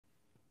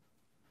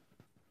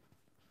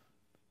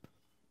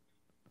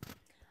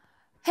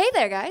Hey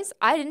there, guys.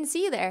 I didn't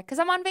see you there because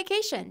I'm on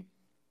vacation.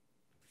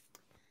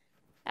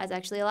 That's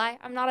actually a lie.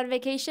 I'm not on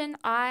vacation.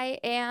 I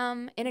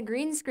am in a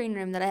green screen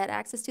room that I had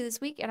access to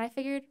this week, and I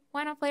figured,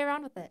 why not play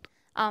around with it?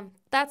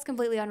 That's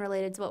completely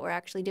unrelated to what we're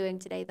actually doing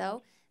today,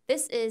 though.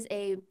 This is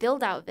a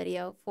build-out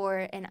video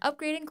for an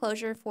upgrade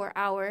enclosure for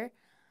our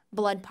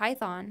blood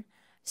python,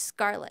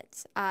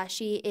 Scarlet.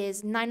 She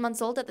is 9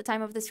 months old at the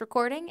time of this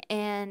recording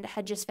and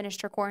had just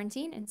finished her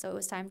quarantine, and so it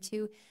was time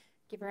to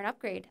give her an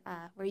upgrade.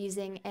 We're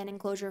using an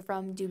enclosure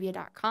from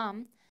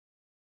Dubia.com.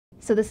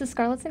 So this is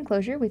Scarlet's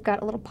enclosure. We've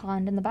got a little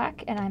pond in the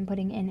back, and I'm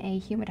putting in a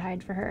humid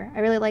hide for her. I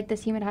really like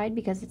this humid hide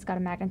because it's got a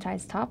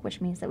magnetized top, which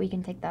means that we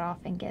can take that off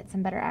and get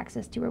some better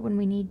access to her when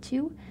we need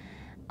to.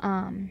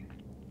 That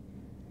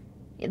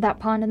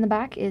pond in the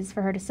back is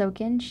for her to soak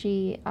in.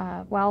 She,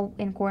 while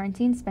in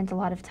quarantine, spent a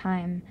lot of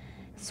time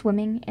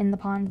swimming in the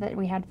pond that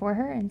we had for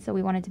her, and so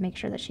we wanted to make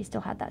sure that she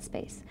still had that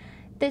space.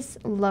 This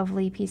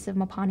lovely piece of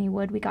Mapani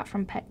wood we got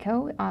from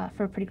Petco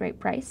for a pretty great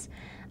price.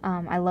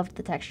 I loved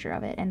the texture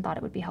of it and thought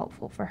it would be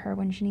helpful for her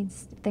when she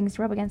needs things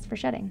to rub against for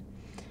shedding.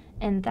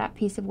 And that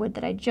piece of wood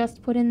that I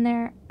just put in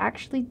there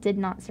actually did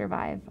not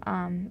survive.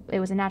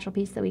 It was a natural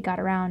piece that we got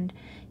around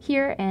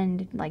here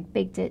and like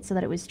baked it so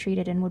that it was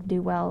treated and would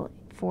do well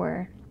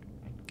for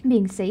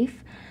being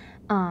safe.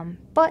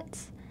 But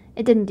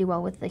it didn't do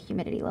well with the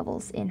humidity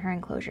levels in her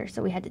enclosure,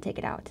 so we had to take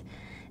it out.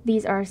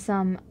 These are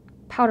some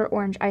powder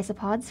orange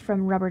isopods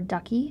from Rubber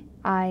Ducky.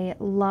 I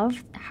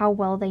love how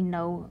well they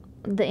know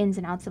the ins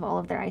and outs of all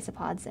of their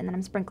isopods, and then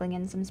I'm sprinkling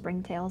in some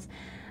springtails.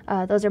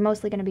 Those are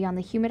mostly going to be on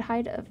the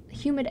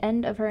humid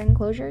end of her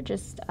enclosure,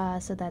 just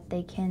so that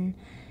they can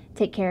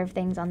take care of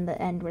things on the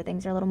end where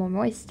things are a little more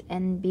moist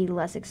and be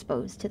less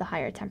exposed to the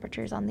higher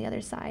temperatures on the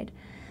other side.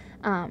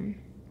 And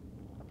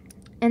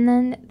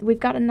then we've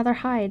got another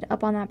hide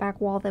up on that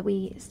back wall that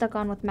we stuck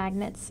on with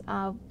magnets.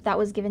 That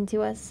was given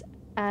to us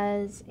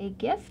as a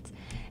gift,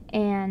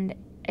 and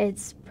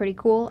it's pretty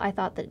cool. I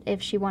thought that if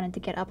she wanted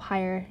to get up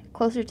higher,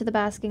 closer to the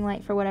basking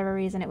light for whatever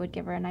reason, it would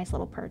give her a nice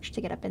little perch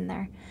to get up in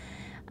there.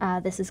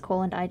 This is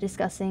Cole and I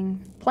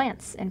discussing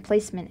plants and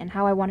placement and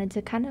how I wanted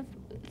to kind of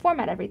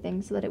format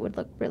everything so that it would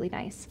look really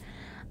nice.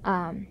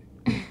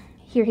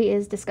 Here he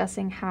is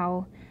discussing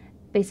how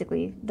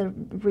basically the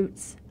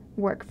roots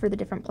work for the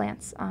different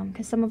plants,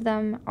 because some of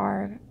them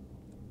are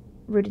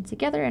rooted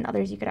together and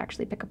others you could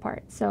actually pick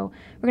apart. So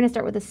we're going to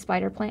start with this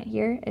spider plant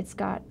here. It's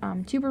got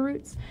tuber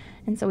roots,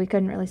 and so we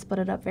couldn't really split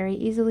it up very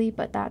easily,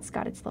 but that's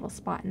got its little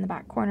spot in the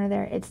back corner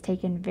there. It's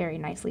taken very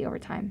nicely over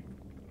time.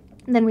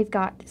 And then we've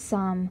got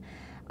some,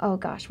 oh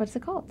gosh, what's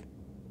it called?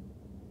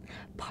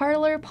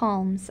 Parlor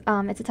palms.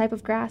 It's a type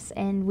of grass,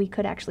 and we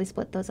could actually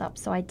split those up,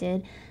 so I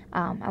did.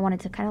 I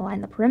wanted to kind of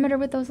line the perimeter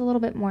with those a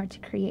little bit more to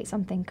create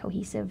something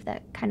cohesive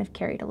that kind of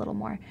carried a little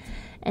more.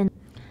 And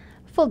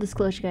full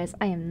disclosure, guys,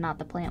 I am not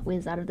the plant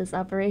whiz out of this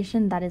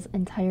operation. That is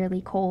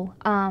entirely Cole.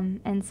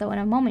 And so in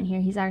a moment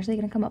here, he's actually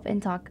going to come up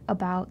and talk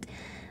about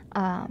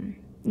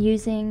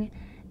using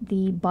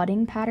the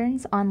budding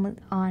patterns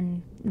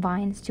on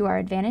vines to our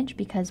advantage,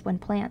 because when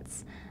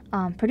plants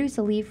produce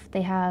a leaf,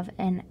 they have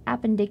an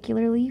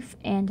appendicular leaf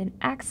and an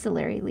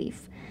axillary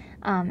leaf.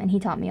 And he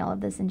taught me all of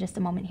this in just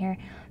a moment here.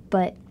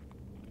 But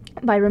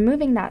by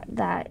removing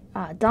that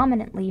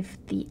dominant leaf,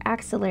 the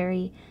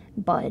axillary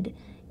bud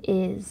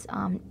is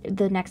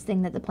the next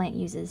thing that the plant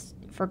uses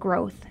for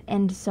growth.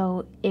 And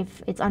so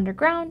if it's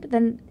underground,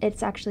 then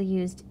it's actually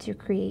used to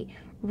create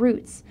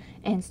roots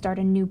and start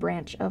a new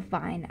branch of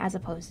vine, as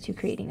opposed to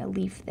creating a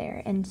leaf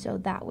there. And so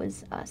that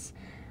was us.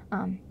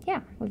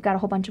 Yeah, we've got a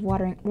whole bunch of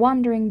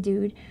wandering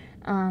dude,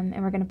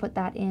 and we're going to put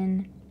that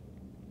in.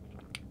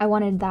 I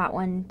wanted that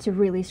one to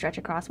really stretch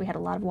across. We had a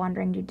lot of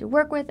wandering dude to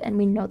work with, and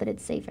we know that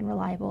it's safe and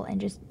reliable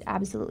and just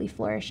absolutely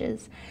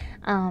flourishes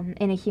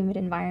in a humid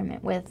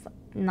environment with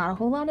not a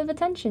whole lot of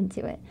attention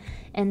to it.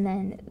 And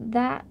then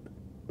that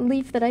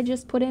leaf that I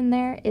just put in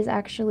there is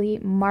actually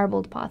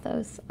marbled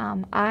pothos.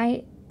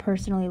 I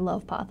personally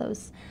love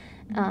pothos,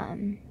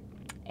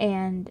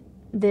 and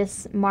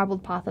this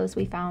marbled pothos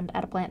we found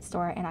at a plant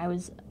store, and I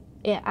was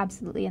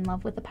absolutely in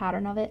love with the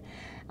pattern of it,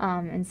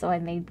 and so I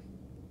made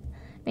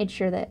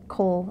sure that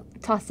Cole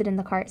tossed it in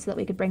the cart so that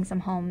we could bring some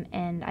home,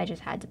 and I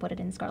just had to put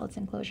it in Scarlet's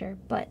enclosure.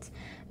 But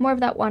more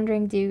of that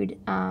wandering dude.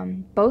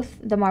 Both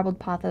the marbled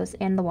pothos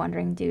and the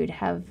wandering dude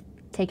have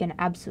taken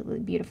absolutely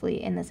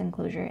beautifully in this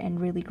enclosure and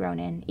really grown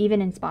in,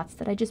 even in spots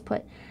that I just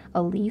put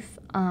a leaf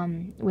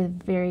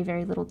with very,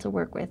 very little to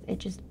work with. It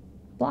just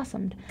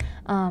blossomed,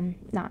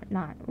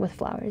 not with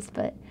flowers,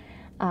 but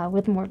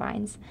with more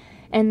vines.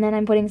 And then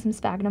I'm putting some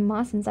sphagnum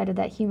moss inside of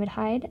that humid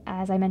hide.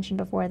 As I mentioned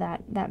before,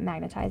 that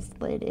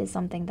magnetized lid is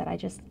something that I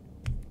just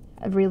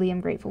really am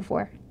grateful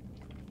for.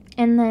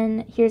 And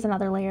then here's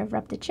another layer of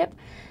Reptichip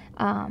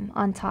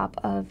on top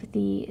of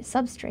the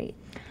substrate.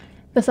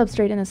 The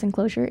substrate in this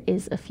enclosure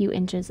is a few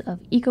inches of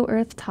Eco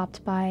Earth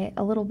topped by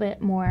a little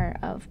bit more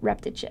of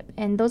Reptichip.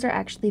 And those are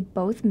actually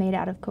both made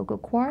out of coco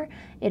coir.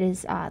 It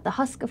is the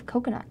husk of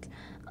coconut.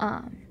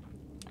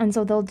 And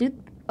so they'll do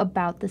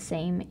about the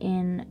same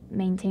in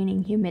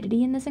maintaining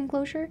humidity in this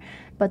enclosure,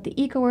 but the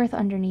eco-earth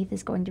underneath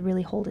is going to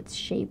really hold its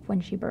shape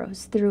when she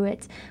burrows through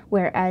it,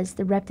 whereas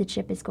the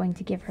reptichip is going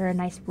to give her a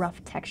nice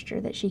rough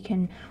texture that she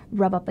can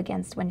rub up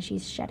against when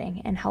she's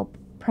shedding and help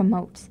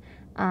promote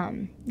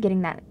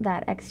getting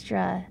that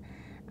extra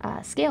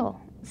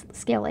scale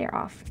layer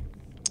off.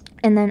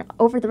 And then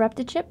over the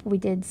reptichip, we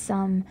did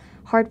some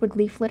hardwood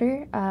leaf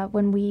litter.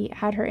 When we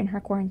had her in her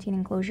quarantine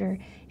enclosure,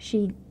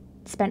 she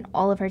spent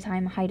all of her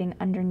time hiding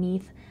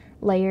underneath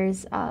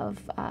layers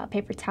of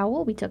paper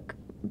towel. We took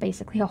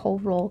basically a whole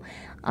roll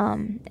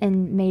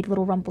and made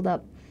little rumpled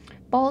up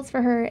balls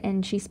for her,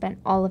 and she spent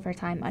all of her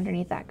time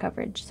underneath that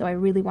coverage. So I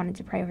really wanted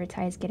to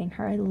prioritize getting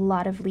her a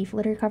lot of leaf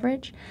litter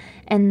coverage.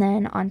 And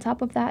then on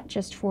top of that,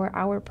 just for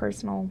our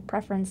personal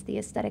preference, the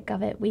aesthetic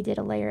of it, we did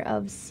a layer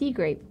of sea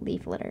grape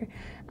leaf litter.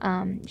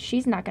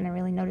 She's not going to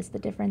really notice the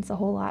difference a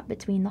whole lot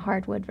between the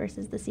hardwood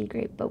versus the sea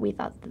grape, but we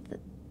thought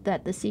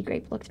that the sea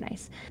grape looked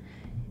nice.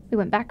 We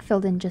went back,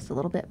 filled in just a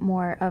little bit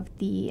more of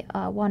the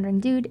wandering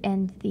dude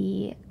and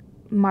the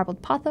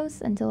marbled pothos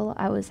until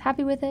I was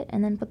happy with it,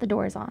 and then put the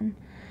doors on.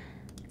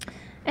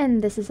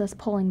 And this is us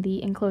pulling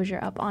the enclosure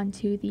up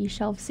onto the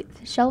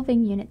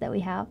shelving unit that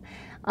we have.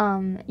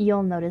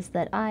 You'll notice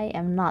that I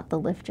am not the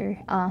lifter.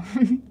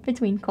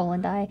 Between Cole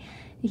and I,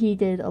 he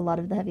did a lot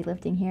of the heavy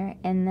lifting here.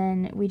 And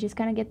then we just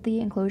kind of get the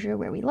enclosure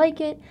where we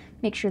like it,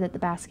 make sure that the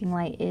basking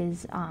light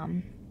is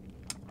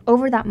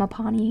over that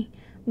Mapani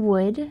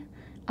wood,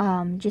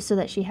 just so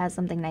that she has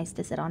something nice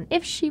to sit on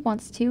if she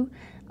wants to.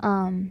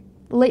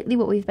 Lately,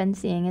 what we've been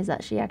seeing is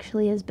that she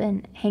actually has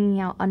been hanging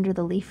out under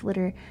the leaf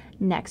litter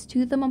next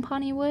to the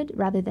Mapani wood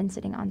rather than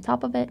sitting on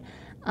top of it,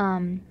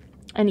 and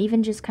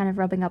even just kind of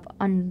rubbing up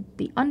on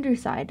the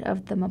underside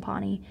of the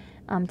Mapani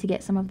to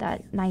get some of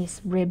that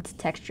nice ribbed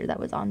texture that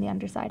was on the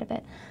underside of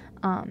it.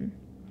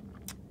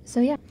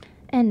 So yeah.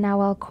 And now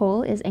while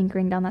Cole is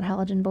anchoring down that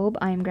halogen bulb,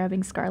 I am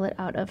grabbing Scarlet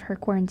out of her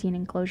quarantine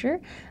enclosure,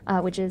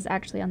 which is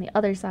actually on the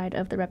other side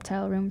of the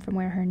reptile room from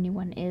where her new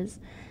one is.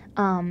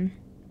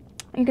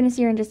 You're going to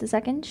see her in just a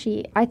second.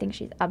 I think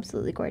she's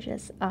absolutely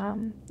gorgeous.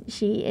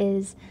 She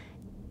is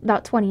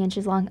about 20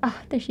 inches long.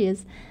 Oh, there she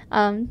is.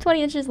 20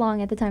 inches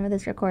long at the time of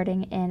this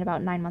recording and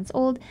about 9 months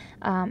old.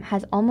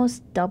 Has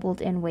almost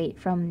doubled in weight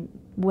from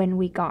when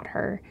we got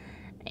her.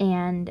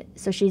 And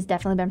so she's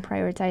definitely been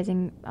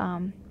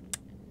prioritizing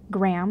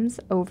grams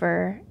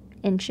over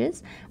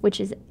inches, which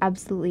is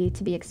absolutely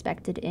to be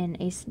expected in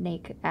a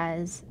snake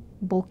as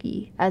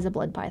bulky as a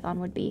blood python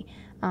would be,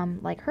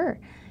 like her.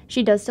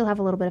 She does still have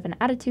a little bit of an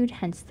attitude,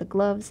 hence the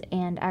gloves,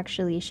 and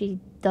actually she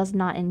does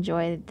not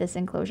enjoy this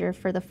enclosure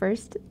for the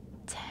first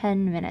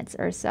 10 minutes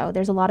or so.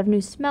 There's a lot of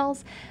new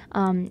smells,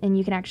 and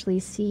you can actually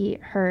see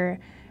her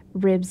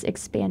ribs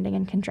expanding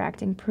and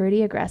contracting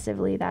pretty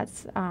aggressively.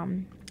 That's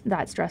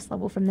that stress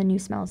level from the new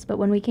smells. But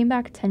when we came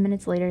back 10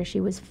 minutes later, she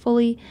was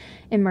fully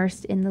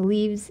immersed in the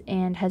leaves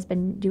and has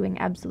been doing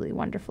absolutely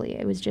wonderfully.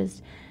 It was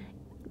just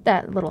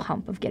that little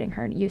hump of getting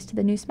her used to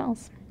the new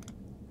smells.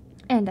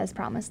 And as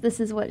promised, this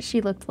is what she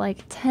looked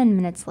like 10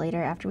 minutes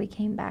later after we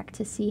came back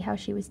to see how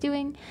she was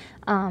doing.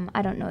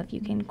 I don't know if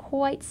you can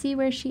quite see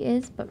where she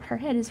is, but her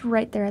head is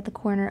right there at the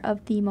corner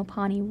of the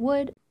Mapani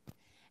wood.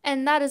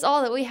 And that is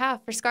all that we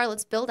have for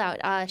Scarlet's build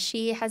out.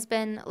 She has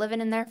been living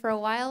in there for a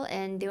while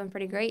and doing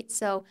pretty great.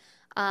 So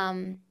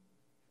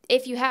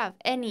if you have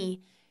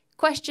any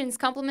questions,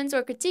 compliments,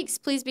 or critiques,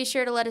 please be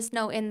sure to let us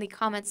know in the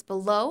comments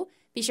below.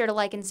 Be sure to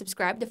like and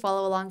subscribe to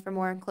follow along for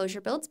more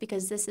enclosure builds,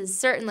 because this is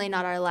certainly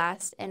not our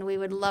last, and we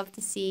would love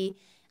to see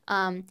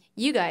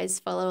you guys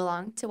follow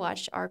along to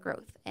watch our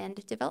growth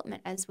and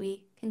development as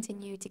we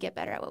continue to get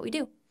better at what we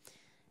do.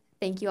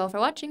 Thank you all for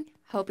watching.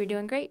 Hope you're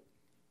doing great.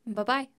 Bye-bye.